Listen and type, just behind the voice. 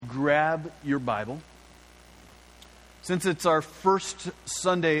grab your Bible. Since it's our first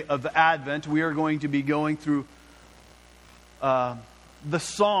Sunday of Advent, we are going to be going through the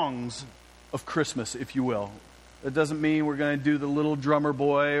songs of Christmas, if you will. That doesn't mean we're going to do the Little Drummer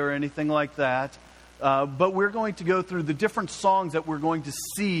Boy or anything like that. But we're going to go through the different songs that we're going to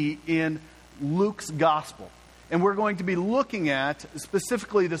see in Luke's Gospel. And we're going to be looking at,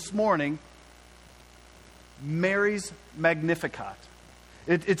 specifically this morning, Mary's Magnificat.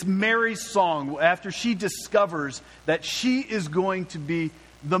 It's Mary's song after she discovers that she is going to be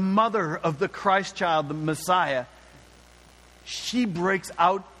the mother of the Christ child, the Messiah. She breaks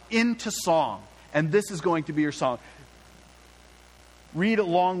out into song. And this is going to be her song. Read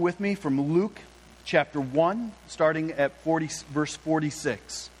along with me from Luke chapter 1, starting at verse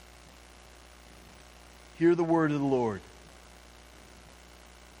 46. Hear the word of the Lord.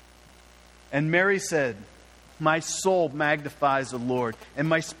 And Mary said, "My soul magnifies the Lord, and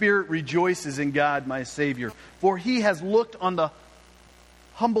my spirit rejoices in God my Savior. For he has looked on the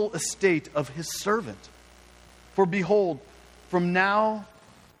humble estate of his servant. For behold, from now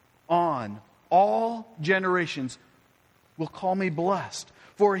on, all generations will call me blessed.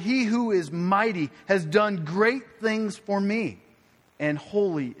 For he who is mighty has done great things for me, and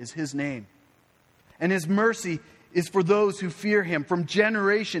holy is his name. And his mercy is for those who fear him from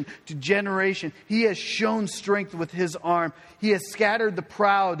generation to generation. He has shown strength with his arm. He has scattered the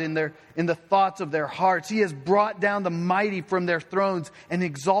proud in the thoughts of their hearts. He has brought down the mighty from their thrones and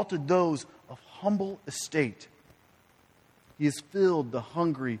exalted those of humble estate. He has filled the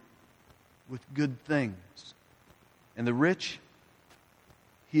hungry with good things, and the rich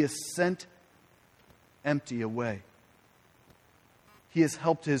he has sent empty away. He has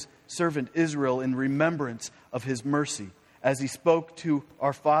helped his servant Israel in remembrance of his mercy, as he spoke to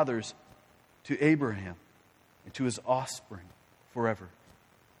our fathers, to Abraham, and to his offspring forever."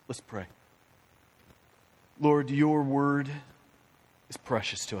 Let's pray. Lord, your word is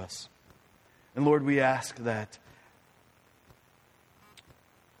precious to us. And Lord, we ask that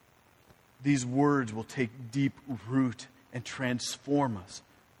these words will take deep root and transform us.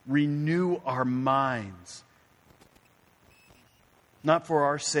 Renew our minds. Not for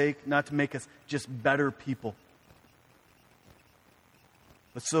our sake, not to make us just better people,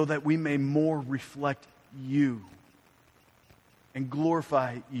 but so that we may more reflect you and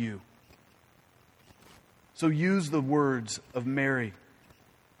glorify you. So use the words of Mary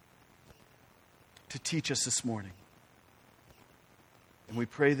to teach us this morning. And we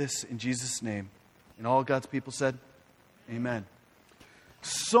pray this in Jesus' name. And all God's people said, amen.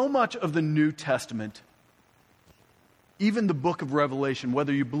 So much of the New Testament, even the book of Revelation,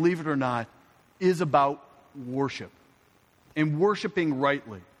 whether you believe it or not, is about worship and worshiping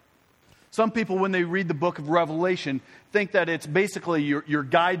rightly. Some people, when they read the book of Revelation, think that it's basically your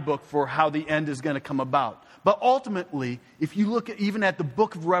guidebook for how the end is going to come about. But ultimately, if you look even at the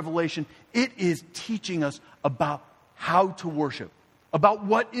book of Revelation, it is teaching us about how to worship, about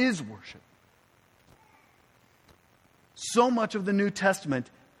what is worship. So much of the New Testament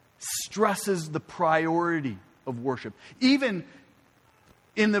stresses the priority of worship. Even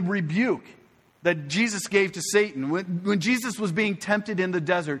in the rebuke that Jesus gave to Satan, when Jesus was being tempted in the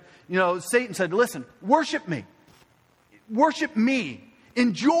desert, Satan said, "Listen, worship me. Worship me.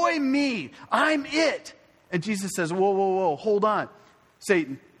 Enjoy me. I'm it." And Jesus says, whoa, hold on,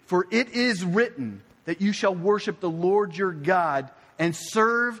 Satan. "For it is written that you shall worship the Lord your God and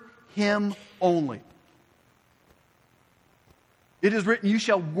serve him only." It is written, you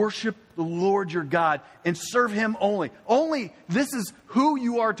shall worship the Lord your God and serve him only. Only this is who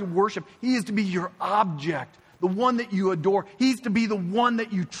you are to worship. He is to be your object, the one that you adore. He's to be the one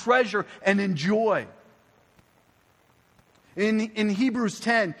that you treasure and enjoy. In Hebrews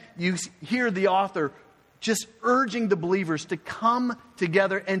 10, you hear the author just urging the believers to come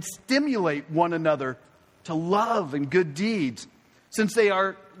together and stimulate one another to love and good deeds. Since they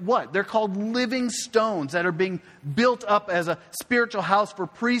are what? They're called living stones that are being built up as a spiritual house for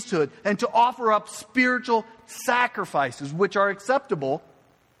priesthood and to offer up spiritual sacrifices which are acceptable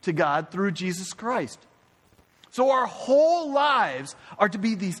to God through Jesus Christ. So our whole lives are to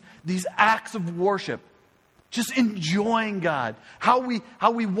be these acts of worship. Just enjoying God. How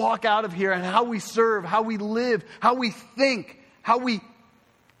we walk out of here and how we serve, how we live, how we think,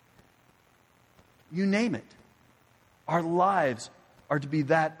 you name it. Our lives are to be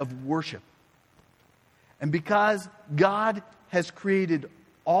that of worship. And because God has created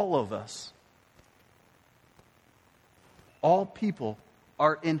all of us, all people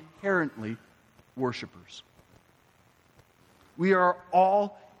are inherently worshipers. We are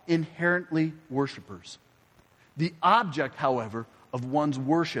all inherently worshipers. The object, however, of one's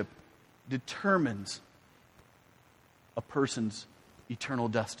worship determines a person's eternal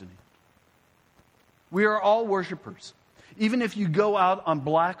destiny. We are all worshipers. Even if you go out on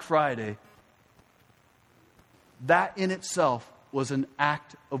Black Friday, that in itself was an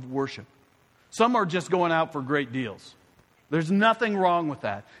act of worship. Some are just going out for great deals. There's nothing wrong with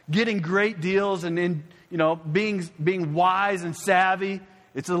that. Getting great deals and being wise and savvy.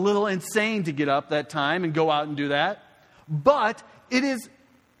 It's a little insane to get up that time and go out and do that. But it's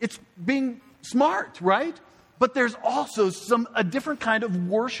being smart, right? But there's also a different kind of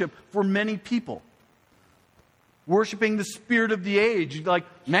worship for many people. Worshiping the spirit of the age. Like,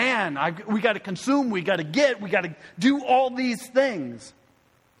 man, we got to consume, we got to do all these things.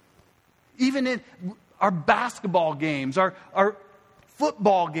 Even in our basketball games, our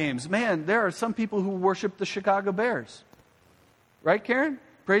football games. Man, there are some people who worship the Chicago Bears. Right, Karen?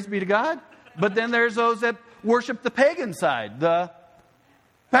 Praise be to God. But then there's those that worship the pagan side, the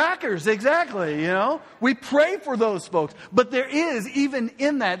Packers, exactly, We pray for those folks. But there is, even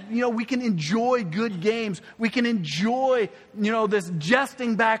in that, we can enjoy good games. We can enjoy, this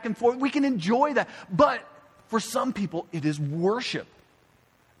jesting back and forth. We can enjoy that. But for some people, it is worship.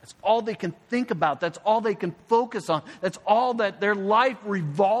 That's all they can think about. That's all they can focus on. That's all that their life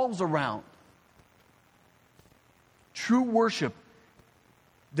revolves around. True worship,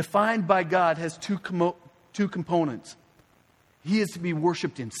 defined by God, has two components. He is to be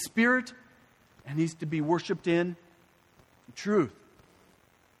worshipped in spirit, and he's to be worshipped in truth.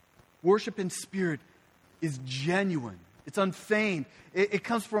 Worship in spirit is genuine. It's unfeigned. It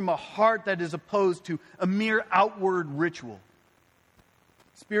comes from a heart that is opposed to a mere outward ritual.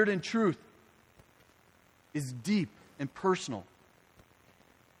 Spirit and truth is deep and personal.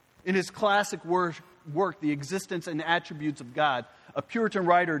 In his classic work, The Existence and Attributes of God, a Puritan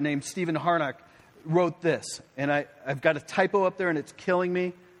writer named Stephen Harnack wrote this, and I've got a typo up there and it's killing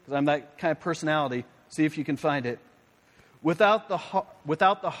me because I'm that kind of personality. See if you can find it. Without the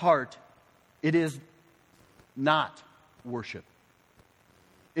heart, it is not worship.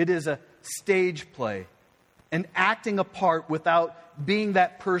 It is a stage play, an acting a part without being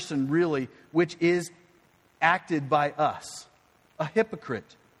that person really, which is acted by us. A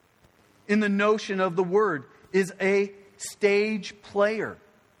hypocrite, in the notion of the word, is a stage player.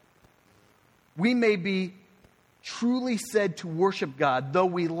 We may be truly said to worship God, though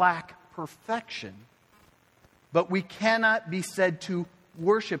we lack perfection, but we cannot be said to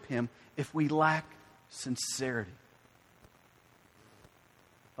worship him if we lack sincerity.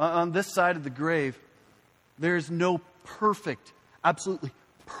 On this side of the grave, there is no perfect, absolutely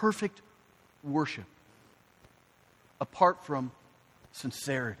perfect worship apart from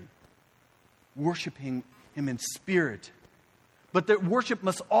sincerity. Worshiping him in spirit. But that worship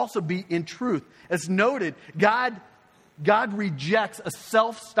must also be in truth. As noted, God rejects a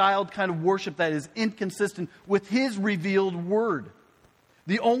self-styled kind of worship that is inconsistent with his revealed word.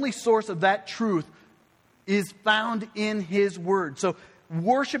 The only source of that truth is found in his word. So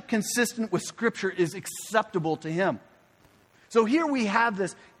worship consistent with Scripture is acceptable to him. So here we have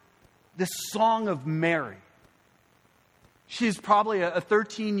this song of Mary. She's probably a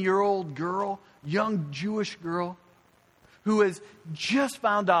 13-year-old girl, young Jewish girl, who has just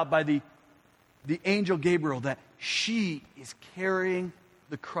found out by the angel Gabriel that she is carrying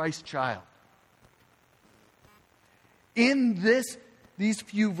the Christ child. In these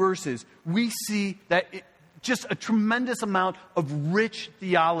few verses, we see that just a tremendous amount of rich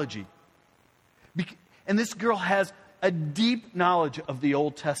theology. And this girl has a deep knowledge of the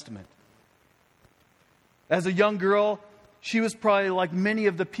Old Testament. As a young girl, she was probably like many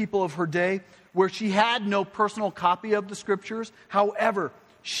of the people of her day, where she had no personal copy of the Scriptures. However,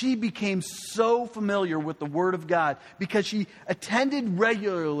 she became so familiar with the Word of God because she attended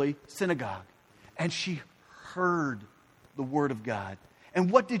regularly synagogue and she heard the Word of God.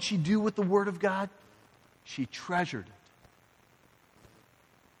 And what did she do with the Word of God? She treasured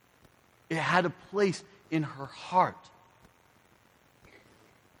it. It had a place in her heart.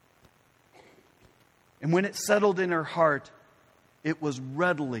 And when it settled in her heart, it was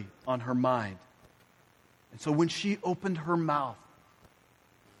readily on her mind. And so when she opened her mouth,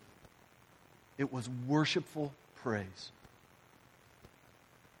 it was worshipful praise.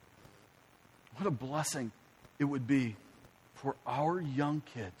 What a blessing it would be for our young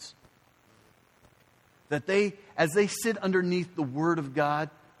kids that as they sit underneath the Word of God,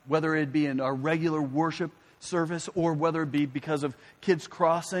 whether it be in our regular worship service or whether it be because of Kids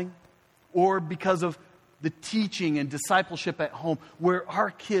Crossing or because of the teaching and discipleship at home, where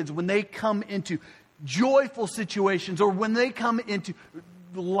our kids, when they come into joyful situations or when they come into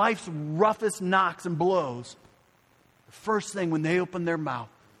life's roughest knocks and blows, the first thing when they open their mouth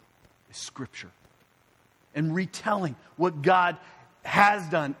is Scripture. And retelling what God has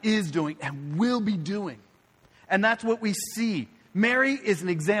done, is doing, and will be doing. And that's what we see. Mary is an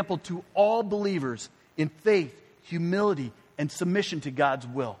example to all believers in faith, humility, and submission to God's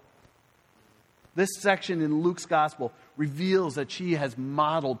will. This section in Luke's gospel reveals that she has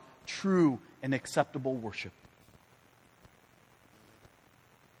modeled true and acceptable worship.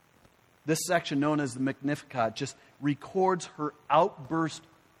 This section, known as the Magnificat, just records her outburst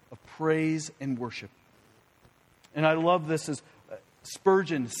of praise and worship. And I love this as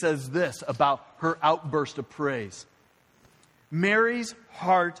Spurgeon says this about her outburst of praise. Mary's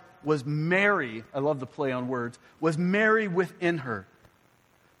heart was merry, I love the play on words, was merry within her.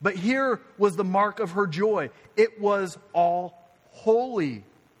 But here was the mark of her joy. It was all holy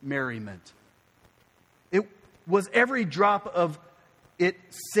merriment. It was every drop of it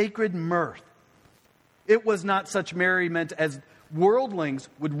sacred mirth. It was not such merriment as worldlings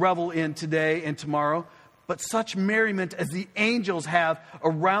would revel in today and tomorrow, but such merriment as the angels have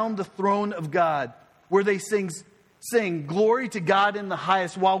around the throne of God, where they sing glory to God in the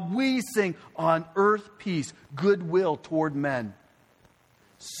highest, while we sing on earth peace, goodwill toward men.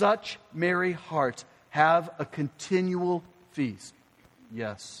 Such merry hearts have a continual feast.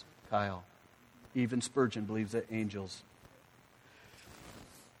 Yes, Kyle. Even Spurgeon believes that angels.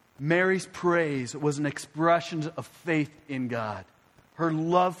 Mary's praise was an expression of faith in God, her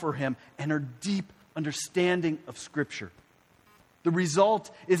love for Him, and her deep understanding of Scripture. The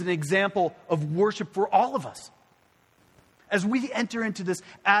result is an example of worship for all of us. As we enter into this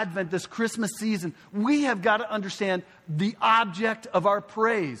Advent, this Christmas season, we have got to understand the object of our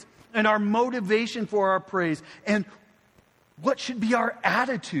praise and our motivation for our praise and what should be our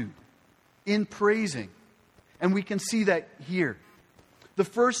attitude in praising. And we can see that here. The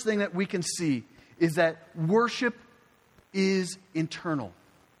first thing that we can see is that worship is internal.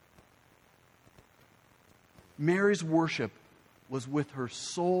 Mary's worship was with her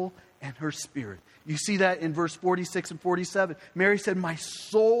soul and her spirit. You see that in verse 46 and 47. Mary said, "My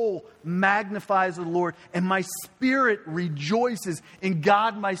soul magnifies the Lord, and my spirit rejoices in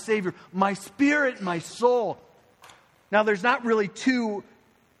God my Savior." My spirit, my soul. Now, there's not really two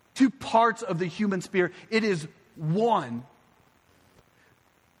parts of the human spirit. It is one.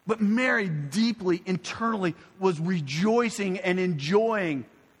 But Mary deeply, internally, was rejoicing and enjoying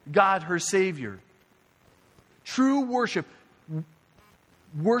God, her Savior. True worship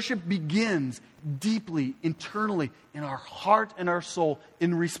begins deeply, internally, in our heart and our soul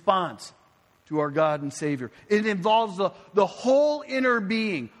in response to our God and Savior. It involves the whole inner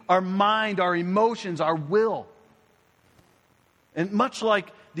being, our mind, our emotions, our will. And much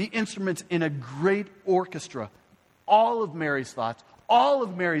like the instruments in a great orchestra, all of Mary's thoughts, all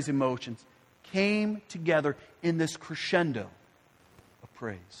of Mary's emotions came together in this crescendo of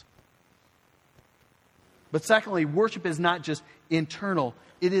praise. But secondly, worship is not just internal,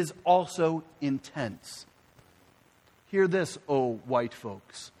 it is also intense. Hear this, oh white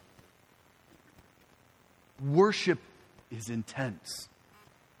folks. Worship is intense.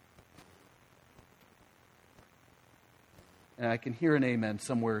 And I can hear an amen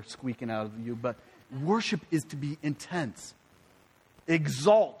somewhere squeaking out of you, but worship is to be intense.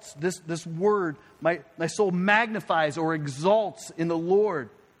 Exalts, this word, my soul magnifies or exalts in the Lord.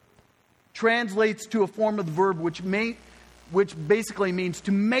 Translates to a form of the verb which basically means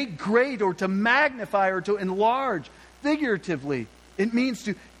to make great or to magnify or to enlarge. Figuratively, it means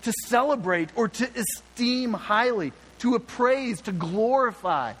to celebrate or to esteem highly, to appraise, to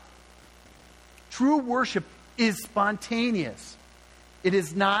glorify. True worship is spontaneous. It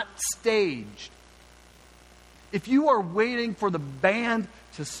is not staged. If you are waiting for the band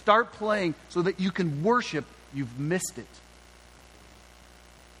to start playing so that you can worship, you've missed it.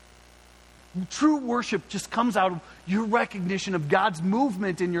 True worship just comes out of your recognition of God's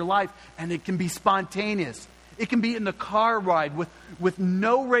movement in your life, and it can be spontaneous. It can be in the car ride with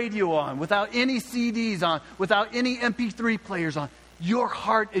no radio on, without any CDs on, without any MP3 players on. Your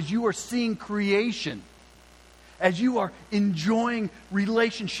heart, as you are seeing creation, as you are enjoying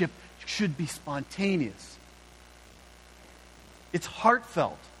relationship, should be spontaneous. It's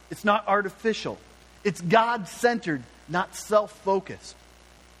heartfelt. It's not artificial. It's God-centered, not self-focused.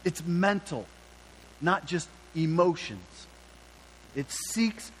 It's mental, not just emotions. It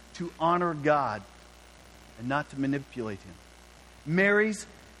seeks to honor God and not to manipulate Him. Mary's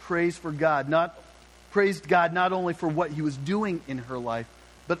praised God not only for what He was doing in her life,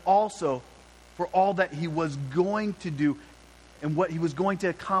 but also for all that He was going to do and what He was going to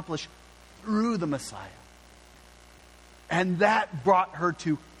accomplish through the Messiah. And that brought her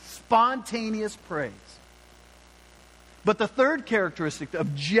to spontaneous praise. But the third characteristic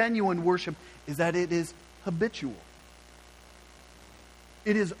of genuine worship is that it is habitual.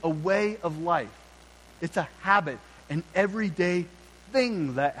 It is a way of life. It's a habit, an everyday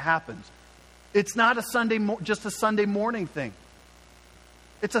thing that happens. It's not just a Sunday morning thing.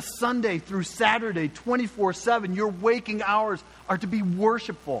 It's a Sunday through Saturday, 24/7. Your waking hours are to be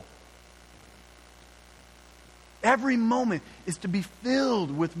worshipful. Every moment is to be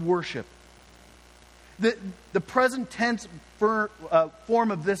filled with worship. The present tense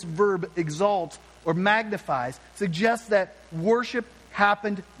form of this verb, exalts or magnifies, suggests that worship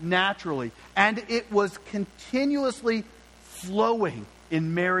happened naturally, and it was continuously flowing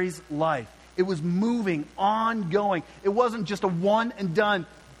in Mary's life. It was moving, ongoing. It wasn't just a one and done,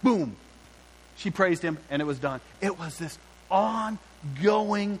 boom. She praised him and it was done. It was this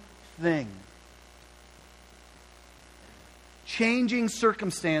ongoing thing. Changing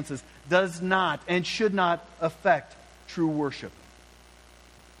circumstances does not and should not affect true worship.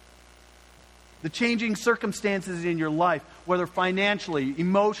 The changing circumstances in your life, whether financially,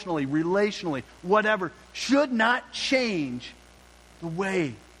 emotionally, relationally, whatever, should not change the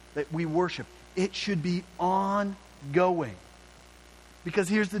way that we worship. It should be ongoing. Because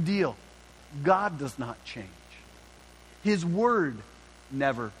here's the deal. God does not change. His word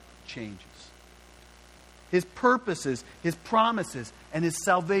never changes. His purposes, His promises, and His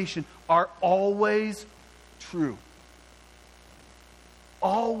salvation are always true.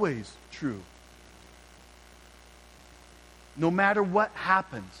 Always true. No matter what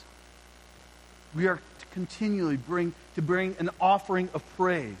happens, we are to continually bring an offering of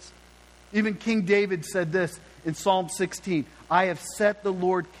praise. Even King David said this in Psalm 16, I have set the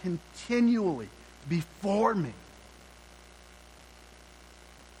Lord continually before me.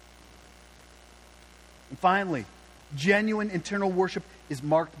 And finally, genuine internal worship is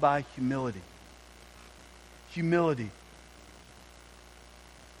marked by humility. Humility.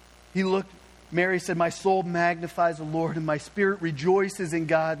 Mary said, my soul magnifies the Lord, and my spirit rejoices in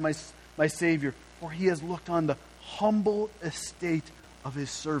God, my Savior, for He has looked on the humble estate of His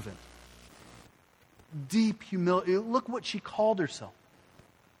servant. Deep humility. Look what she called herself.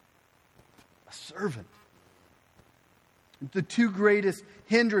 A servant. The two greatest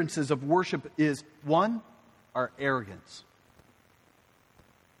hindrances of worship is, one, our arrogance.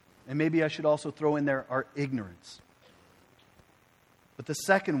 And maybe I should also throw in there our ignorance. But the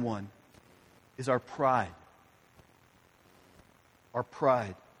second one is our pride. Our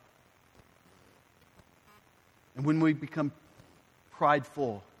pride. And when we become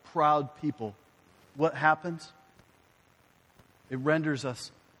prideful, proud people, what happens? It renders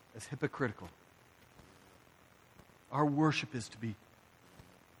us as hypocritical. Our worship is to be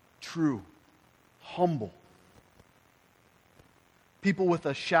true, humble. People with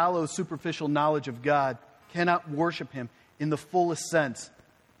a shallow, superficial knowledge of God cannot worship Him in the fullest sense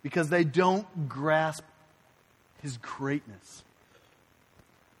because they don't grasp His greatness.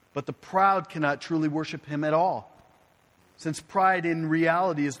 But the proud cannot truly worship Him at all, since pride in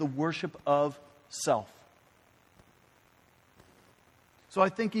reality is the worship of self. So I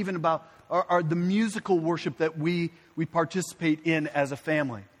think even about the musical worship that we participate in as a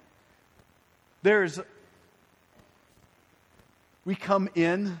family. We come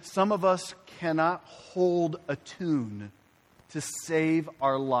in, some of us cannot hold a tune to save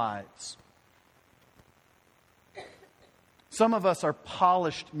our lives. Some of us are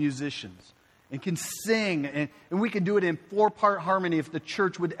polished musicians and can sing, and we can do it in 4-part harmony if the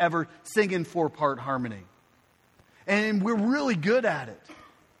church would ever sing in 4-part harmony. And we're really good at it.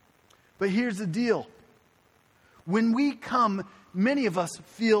 But here's the deal. When we come, many of us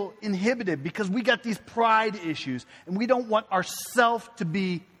feel inhibited because we got these pride issues and we don't want ourselves to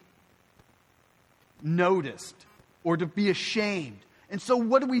be noticed or to be ashamed. And so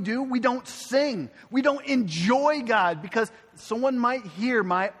what do? We don't sing. We don't enjoy God because someone might hear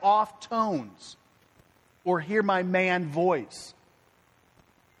my off tones or hear my man voice.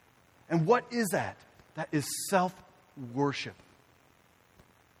 And what is that? That is self-worship.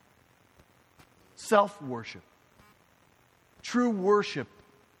 Self-worship. True worship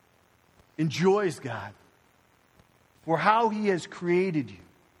enjoys God for how He has created you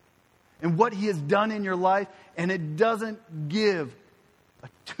and what He has done in your life, and it doesn't give a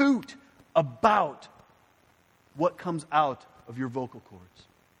toot about what comes out of your vocal cords.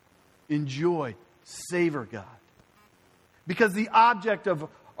 Enjoy, savor God. Because the object of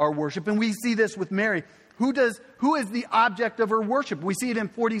our worship, and we see this with Mary, who is the object of her worship? We see it in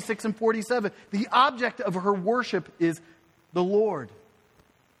 46 and 47. The object of her worship is the Lord.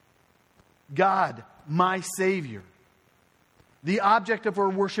 God, my Savior. The object of her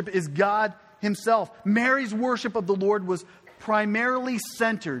worship is God himself. Mary's worship of the Lord was primarily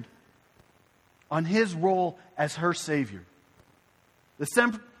centered on his role as her Savior.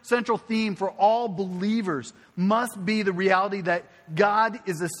 The central theme for all believers must be the reality that God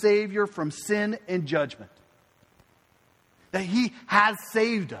is a Savior from sin and judgment. That He has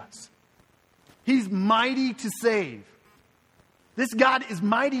saved us. He's mighty to save. This God is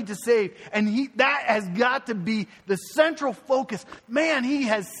mighty to save, and that has got to be the central focus. Man, He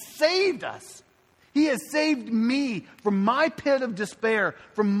has saved us. He has saved me from my pit of despair,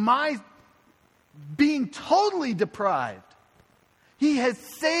 from my being totally deprived. He has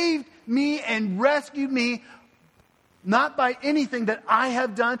saved me and rescued me, not by anything that I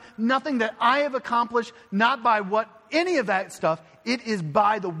have done, nothing that I have accomplished, not by any of that stuff. It is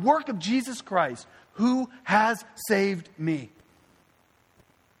by the work of Jesus Christ who has saved me.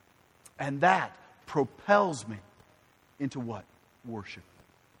 And that propels me into what? Worship.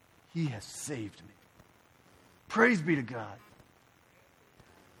 He has saved me. Praise be to God.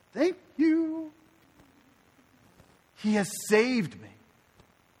 Thank you. He has saved me.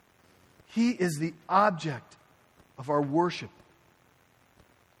 He is the object of our worship.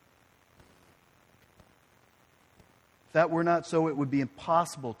 If that were not so, it would be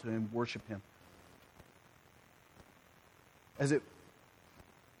impossible to worship Him. He's it.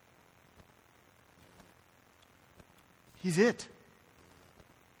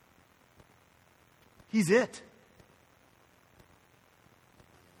 He's it.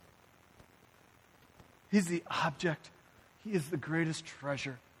 He's the object. He is the greatest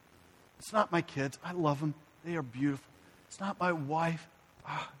treasure. It's not my kids. I love them. They are beautiful. It's not my wife.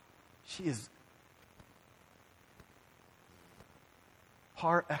 She is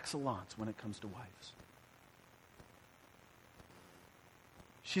par excellence when it comes to wives.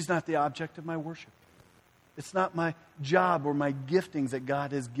 She's not the object of my worship. It's not my job or my giftings that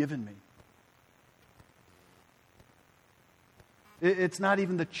God has given me. It's not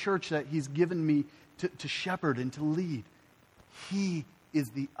even the church that He's given me to shepherd and to lead. He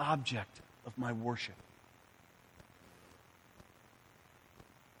is the object of my worship.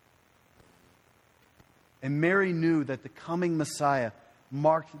 And Mary knew that the coming Messiah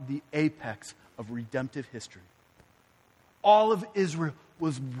marked the apex of redemptive history. All of Israel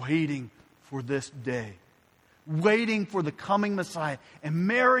was waiting for this day, waiting for the coming Messiah. And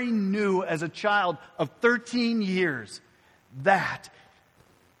Mary knew as a child of 13 years that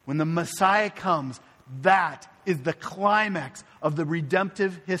when the Messiah comes, that is the climax of the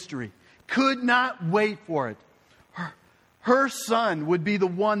redemptive history. Could not wait for it. Her son would be the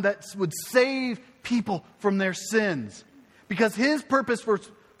one that would save people from their sins. Because His purpose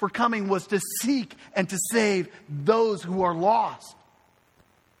for coming was to seek and to save those who are lost.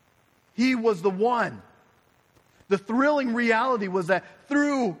 He was the one. The thrilling reality was that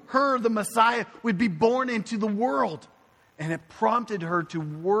through her, the Messiah would be born into the world. And it prompted her to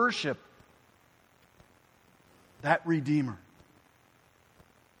worship that Redeemer.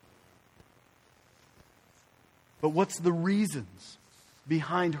 But what's the reasons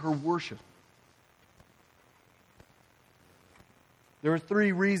behind her worship? There are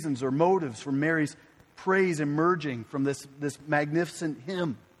three reasons or motives for Mary's praise emerging from this magnificent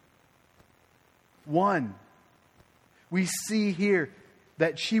hymn. One, we see here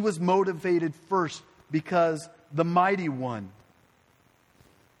that she was motivated first because the Mighty One,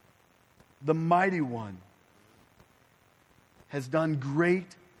 has done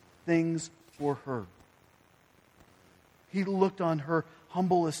great things for her. He looked on her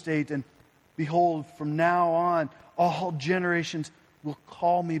humble estate, and behold, from now on, all generations will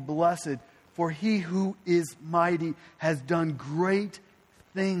call me blessed, for He who is mighty has done great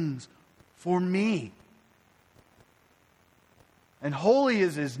things for me. And holy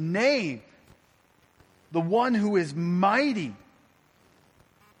is His name. The one who is mighty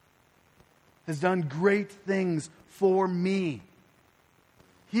has done great things for me.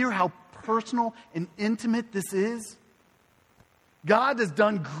 Hear how personal and intimate this is? God has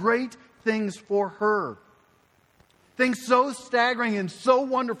done great things for her. Things so staggering and so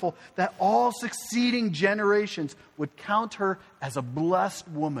wonderful that all succeeding generations would count her as a blessed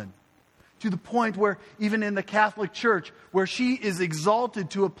woman. To the point where even in the Catholic Church, where she is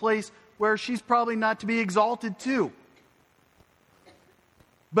exalted to a place where she's probably not to be exalted to.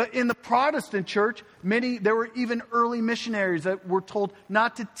 But in the Protestant church, there were even early missionaries that were told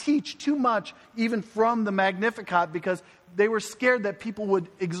not to teach too much, even from the Magnificat, because they were scared that people would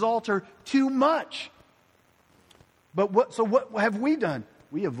exalt her too much. But what have we done?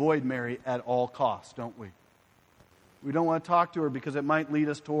 We avoid Mary at all costs, don't we? We don't want to talk to her because it might lead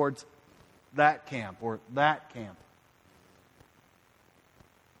us towards that camp or that camp.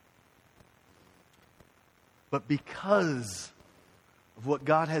 but because of what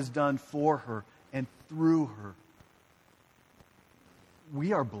God has done for her and through her,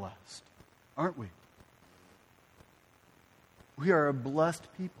 we are blessed, aren't we? We are a blessed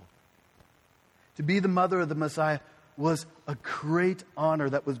people. To be the mother of the Messiah was a great honor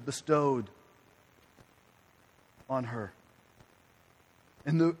that was bestowed on her.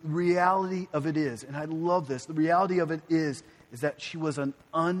 And the reality of it is, and I love this, the reality of it is that she was an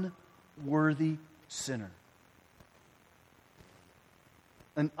unworthy sinner.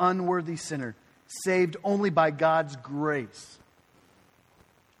 An unworthy sinner, saved only by God's grace.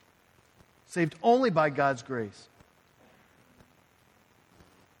 Saved only by God's grace.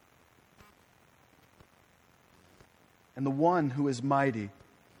 And the one who is mighty,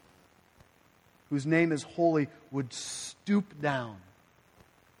 whose name is holy, would stoop down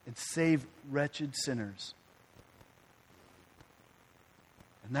and save wretched sinners.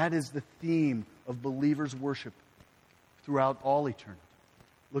 And that is the theme of believers' worship throughout all eternity.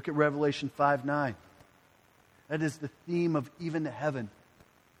 Look at Revelation 5:9. That is the theme of even heaven.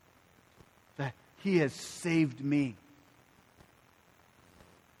 That He has saved me.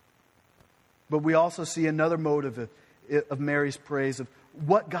 But we also see another motive of Mary's praise of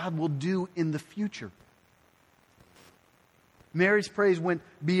what God will do in the future. Mary's praise went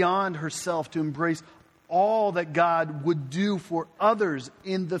beyond herself to embrace all that God would do for others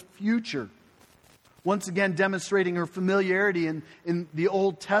in the future. Once again, demonstrating her familiarity in the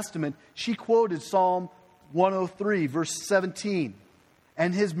Old Testament, she quoted Psalm 103, verse 17.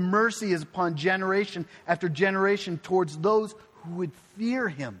 And His mercy is upon generation after generation towards those who would fear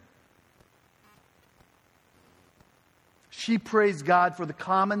Him. She praised God for the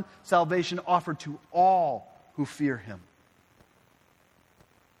common salvation offered to all who fear Him.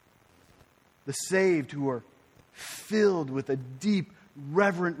 The saved who are filled with a deep,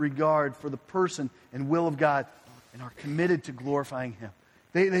 reverent regard for the person and will of God and are committed to glorifying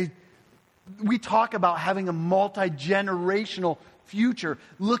Him. We talk about having a multi-generational future,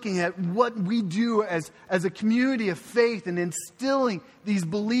 looking at what we do as a community of faith and instilling these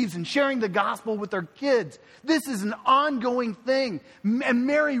beliefs and sharing the gospel with our kids. This is an ongoing thing. And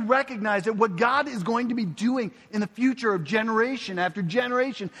Mary recognized that what God is going to be doing in the future of generation after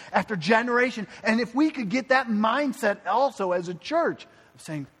generation after generation. And if we could get that mindset also as a church of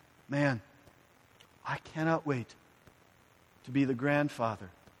saying, man, I cannot wait to be the grandfather,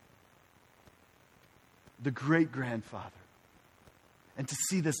 the great-grandfather, and to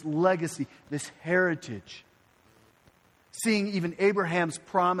see this legacy, this heritage. Seeing even Abraham's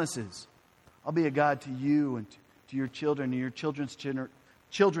promises. I'll be a God to you and to your children and your children's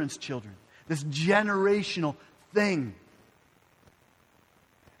children. This generational thing.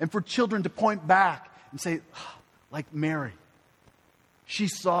 And for children to point back and say, oh, like Mary, she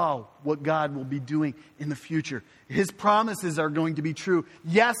saw what God will be doing in the future. His promises are going to be true.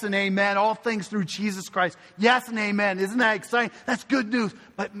 Yes and amen. All things through Jesus Christ. Yes and amen. Isn't that exciting? That's good news.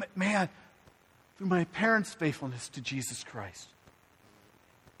 But man, through my parents' faithfulness to Jesus Christ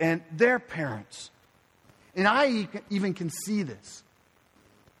and their parents, and I even can see this.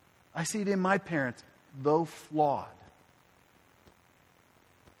 I see it in my parents, though flawed,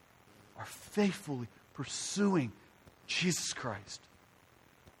 are faithfully pursuing Jesus Christ.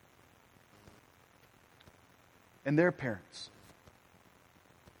 And their parents,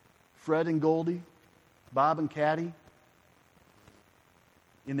 Fred and Goldie, Bob and Caddy,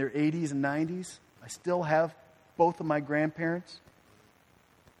 in their 80s and 90s. I still have both of my grandparents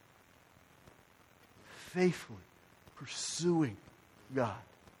faithfully pursuing God.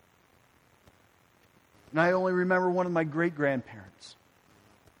 And I only remember one of my great-grandparents.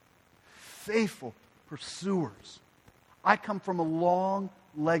 Faithful pursuers. I come from a long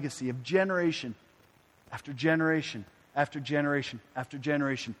legacy of generation after generation, after generation, after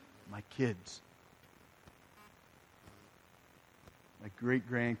generation. My kids. My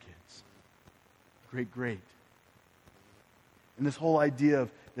great-grandkids. Great-great. And this whole idea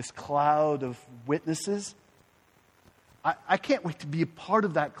of this cloud of witnesses, I can't wait to be a part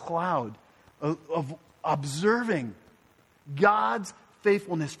of that cloud of observing God's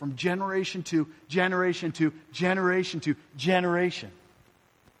faithfulness from generation to generation to generation to generation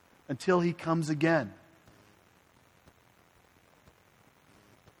until He comes again.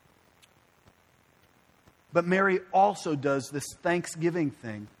 But Mary also does this Thanksgiving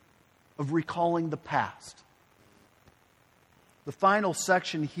thing of recalling the past. The final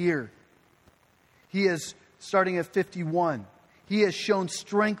section here, he is starting at 51. He has shown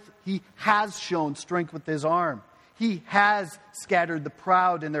strength. He has shown strength with His arm. He has scattered the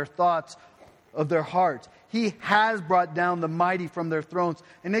proud in their thoughts of their heart. He has brought down the mighty from their thrones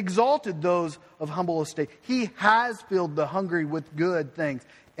and exalted those of humble estate. He has filled the hungry with good things,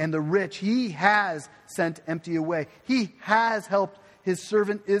 and the rich He has sent empty away. He has helped His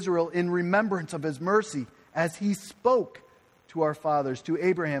servant Israel in remembrance of His mercy, as He spoke to our fathers, to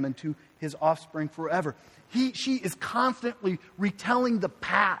Abraham, and to his offspring forever. She is constantly retelling the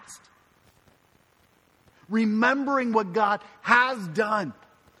past, remembering what God has done.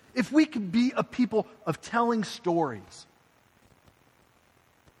 If we could be a people of telling stories,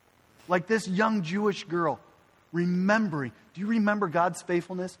 like this young Jewish girl, remembering. Do you remember God's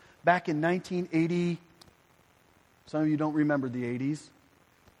faithfulness back in 1980? Some of you don't remember the 80s.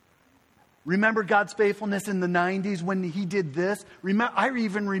 Remember God's faithfulness in the 90s when He did this? I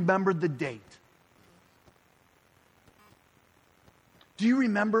even remembered the date. Do you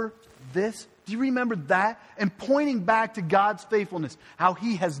remember this? Do you remember that? And pointing back to God's faithfulness, how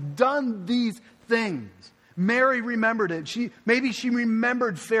He has done these things. Mary remembered it. Maybe she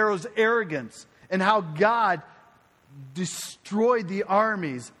remembered Pharaoh's arrogance and how God destroyed the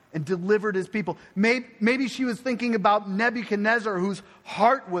armies and delivered His people. Maybe she was thinking about Nebuchadnezzar, whose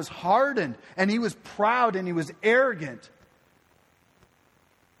heart was hardened, and he was proud and he was arrogant.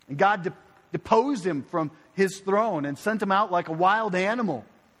 And God deposed him from his throne and sent him out like a wild animal.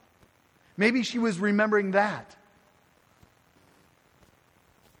 Maybe she was remembering that.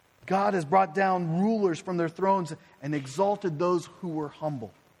 God has brought down rulers from their thrones and exalted those who were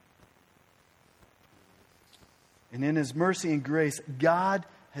humble. And in His mercy and grace, God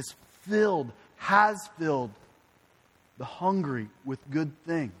has filled the hungry with good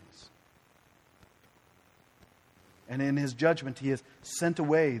things. And in His judgment, He has sent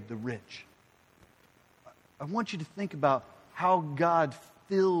away the rich. I want you to think about how God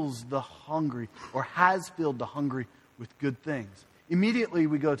fills the hungry, or has filled the hungry with good things. Immediately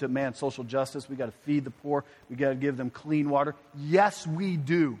we go to, social justice. We got to feed the poor. We got to give them clean water. Yes, we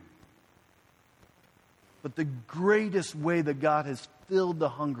do. But the greatest way that God has filled the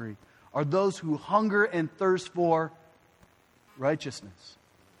hungry are those who hunger and thirst for righteousness.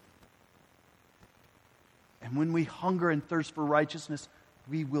 And when we hunger and thirst for righteousness,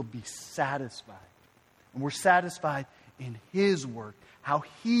 we will be satisfied. And we're satisfied in His work, how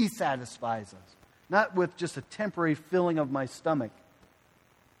He satisfies us. Not with just a temporary filling of my stomach,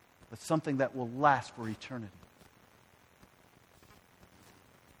 but something that will last for eternity.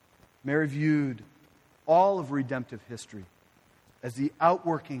 Mary viewed all of redemptive history as the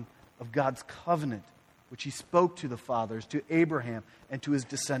outworking of God's covenant, which He spoke to the fathers, to Abraham, and to his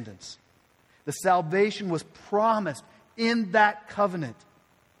descendants. The salvation was promised in that covenant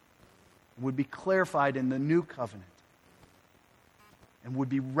and would be clarified in the new covenant and would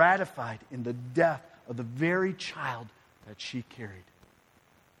be ratified in the death of the very child that she carried.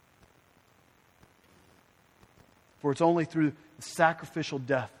 For it's only through the sacrificial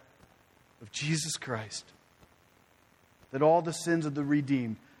death of Jesus Christ that all the sins of the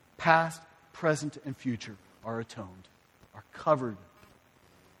redeemed, past, present, and future, are atoned, are covered.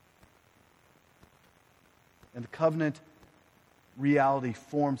 And the covenant reality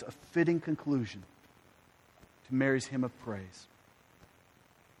forms a fitting conclusion to Mary's hymn of praise.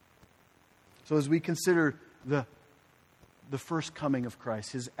 So as we consider the first coming of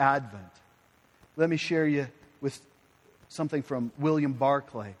Christ, His advent, let me share you with something from William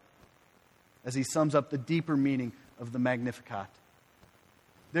Barclay as he sums up the deeper meaning of the Magnificat.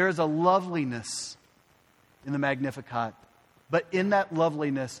 There is a loveliness in the Magnificat, but in that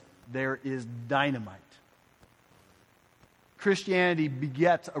loveliness there is dynamite. Christianity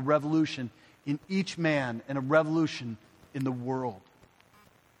begets a revolution in each man and a revolution in the world.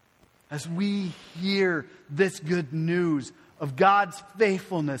 As we hear this good news of God's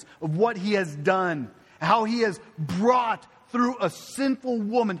faithfulness, of what He has done, how He has brought through a sinful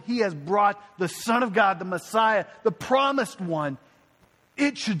woman, He has brought the Son of God, the Messiah, the promised one,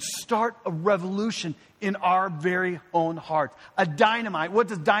 it should start a revolution in our very own hearts. A dynamite. What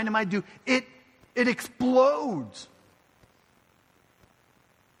does dynamite do? It explodes.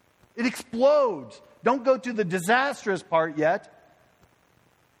 It explodes. Don't go to the disastrous part yet.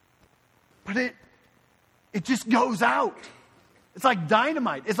 But it just goes out. It's like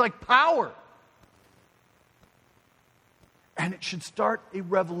dynamite. It's like power. And it should start a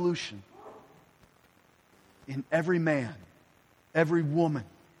revolution in every man, every woman,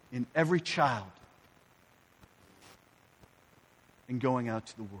 in every child, and going out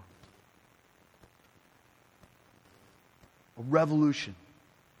to the world. A revolution.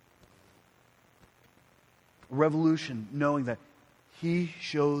 A revolution knowing that He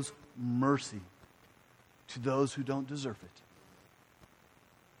shows mercy to those who don't deserve it.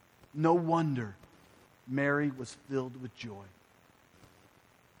 No wonder Mary was filled with joy.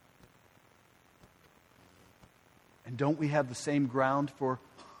 And don't we have the same ground for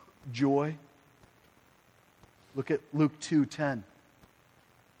joy? Look at Luke 2:10.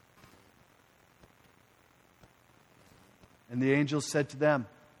 And the angel said to them,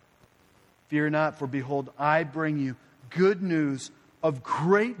 "Fear not, for behold, I bring you good news of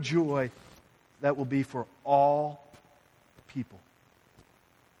great joy that will be for all people."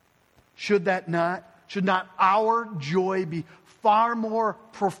 Should not our joy be far more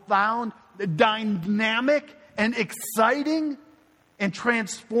profound, dynamic, and exciting and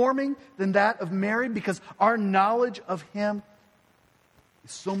transforming than that of Mary? Because our knowledge of Him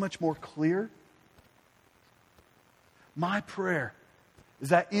is so much more clear. My prayer is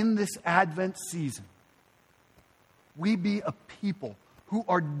that in this Advent season, we be a people who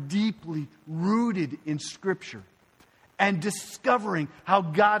are deeply rooted in Scripture and discovering how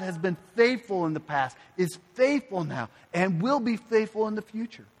God has been faithful in the past, is faithful now, and will be faithful in the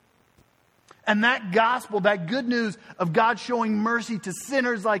future. And that gospel, that good news of God showing mercy to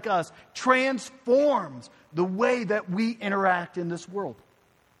sinners like us, transforms the way that we interact in this world.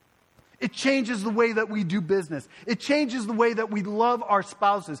 It changes the way that we do business. It changes the way that we love our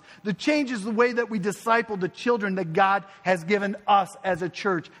spouses. It changes the way that we disciple the children that God has given us as a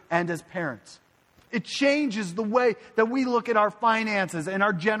church and as parents. It changes the way that we look at our finances and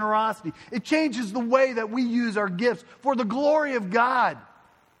our generosity. It changes the way that we use our gifts for the glory of God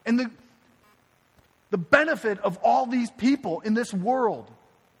and the benefit of all these people in this world.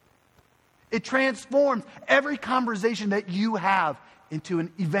 It transforms every conversation that you have into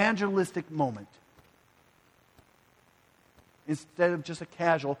an evangelistic moment. Instead of just a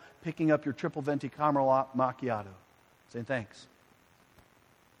casual picking up your triple venti caramel macchiato, saying thanks.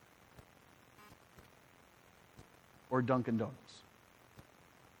 Or Dunkin' Donuts.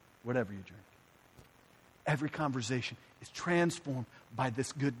 Whatever you drink. Every conversation is transformed by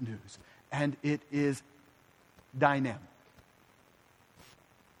this good news. And it is dynamic.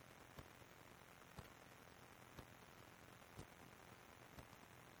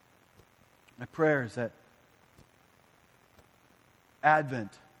 My prayer is that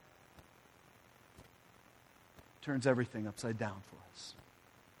Advent turns everything upside down for us.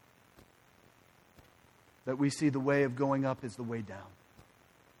 That we see the way of going up is the way down.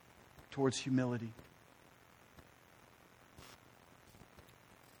 Towards humility.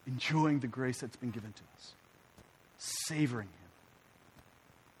 Enjoying the grace that's been given to us. Savoring Him.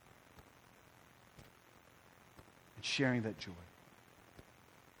 And sharing that joy.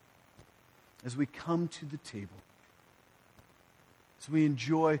 As we come to the table, as we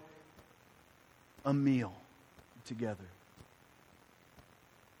enjoy a meal together,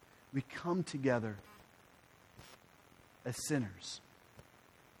 we come together as sinners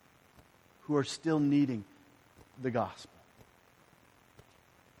who are still needing the gospel,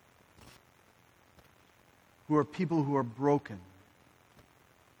 who are people who are broken.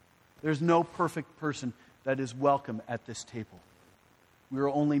 There's no perfect person that is welcome at this table. We are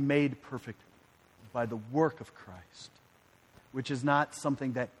only made perfect by the work of Christ, which is not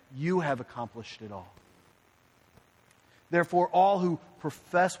something that you have accomplished at all. Therefore, all who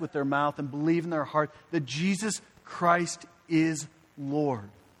profess with their mouth and believe in their heart that Jesus Christ is Lord,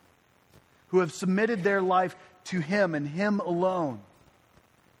 who have submitted their life to Him and Him alone,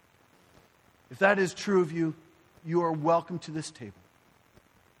 if that is true of you, you are welcome to this table.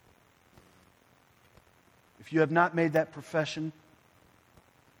 If you have not made that profession,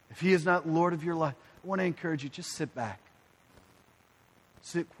 if He is not Lord of your life, I want to encourage you, just sit back.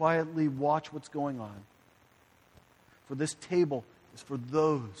 Sit quietly, watch what's going on. For this table is for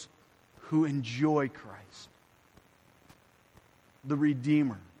those who enjoy Christ, the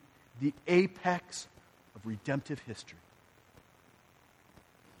Redeemer, the apex of redemptive history.